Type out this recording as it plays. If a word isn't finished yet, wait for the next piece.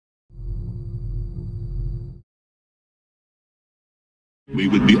We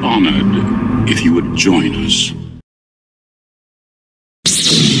would be honored if you would join us.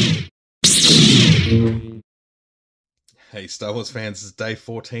 Hey Star Wars fans, this is day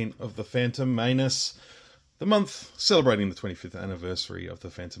 14 of The Phantom Maynace, the month celebrating the 25th anniversary of The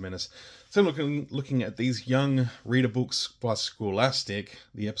Phantom Menace. So I'm looking at these young reader books by Scholastic,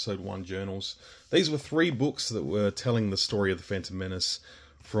 the episode 1 journals. These were 3 books that were telling the story of The Phantom Menace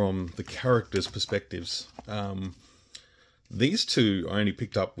from the characters' perspectives. These 2 I only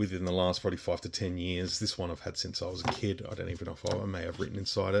picked up within the last probably 5 to 10 years. This one I've had since I was a kid. I don't even know if I may have written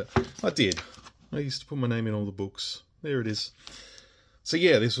inside it. I did. I used to put my name in all the books. There it is. So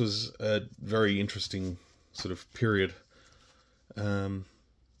yeah, this was a very interesting sort of period. But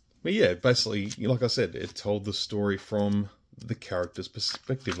yeah, basically, like I said, it told the story from the character's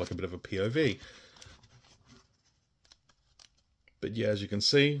perspective, like a bit of a POV. But yeah, as you can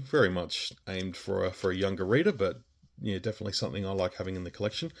see, very much aimed for a younger reader, but yeah, definitely something I like having in the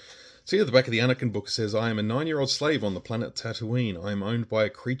collection. So yeah, the back of the Anakin book says, I am a 9-year-old slave on the planet Tatooine. I am owned by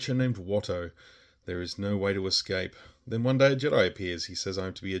a creature named Watto. There is no way to escape. Then one day a Jedi appears. He says I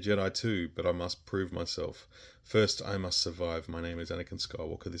am to be a Jedi too, but I must prove myself. First, I must survive. My name is Anakin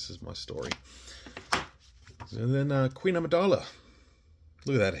Skywalker. This is my story. And then Queen Amidala.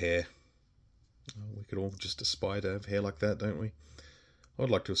 Look at that hair. Oh, we could all just aspire to have hair like that, don't we?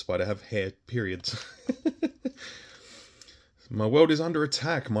 I'd like to aspire to have hair, periods. My world is under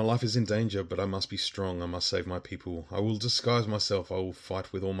attack. My life is in danger, but I must be strong. I must save my people. I will disguise myself. I will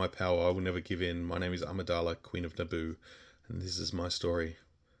fight with all my power. I will never give in. My name is Amidala, Queen of Naboo, and this is my story.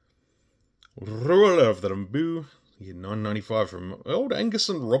 Ruler of the Naboo, year 995 from old Angus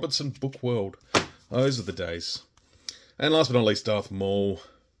and Robertson Book World. Those are the days. And last but not least, Darth Maul.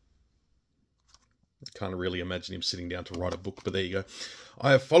 Can't really imagine him sitting down to write a book, but there you go.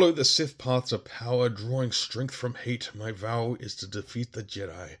 I have followed the Sith paths of power, drawing strength from hate. My vow is to defeat the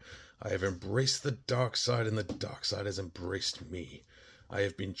Jedi. I have embraced the dark side, and the dark side has embraced me. I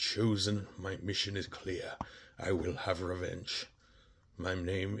have been chosen. My mission is clear. I will have revenge. My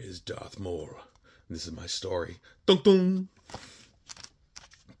name is Darth Maul. This is my story. Dun dun!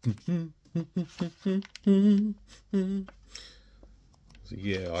 So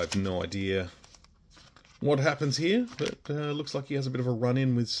yeah, I have no idea what happens here, but looks like he has a bit of a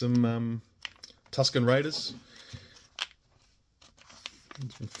run-in with some Tusken Raiders.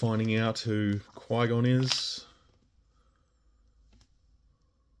 Finding out who Qui-Gon is.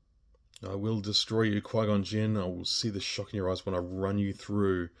 I will destroy you, Qui-Gon Jinn. I will see the shock in your eyes when I run you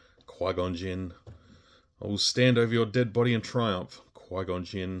through, Qui-Gon Jinn. I will stand over your dead body in triumph, Qui-Gon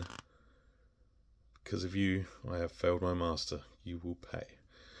Jinn. Because of you, I have failed my master. You will pay.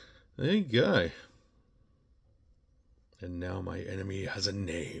 There you go. And now my enemy has a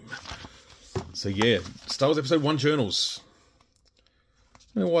name. So yeah, Star Wars Episode 1 journals. I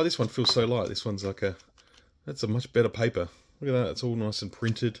don't know why this one feels so light. This one's like that's a much better paper. Look at that, it's all nice and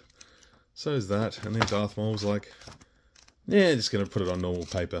printed. So is that. And then Darth Maul's like, yeah, just going to put it on normal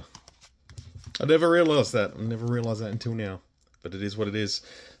paper. I never realised that. I never realised that until now. But it is what it is.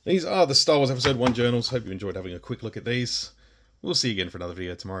 These are the Star Wars Episode 1 journals. Hope you enjoyed having a quick look at these. We'll see you again for another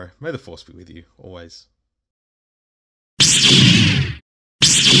video tomorrow. May the Force be with you, always.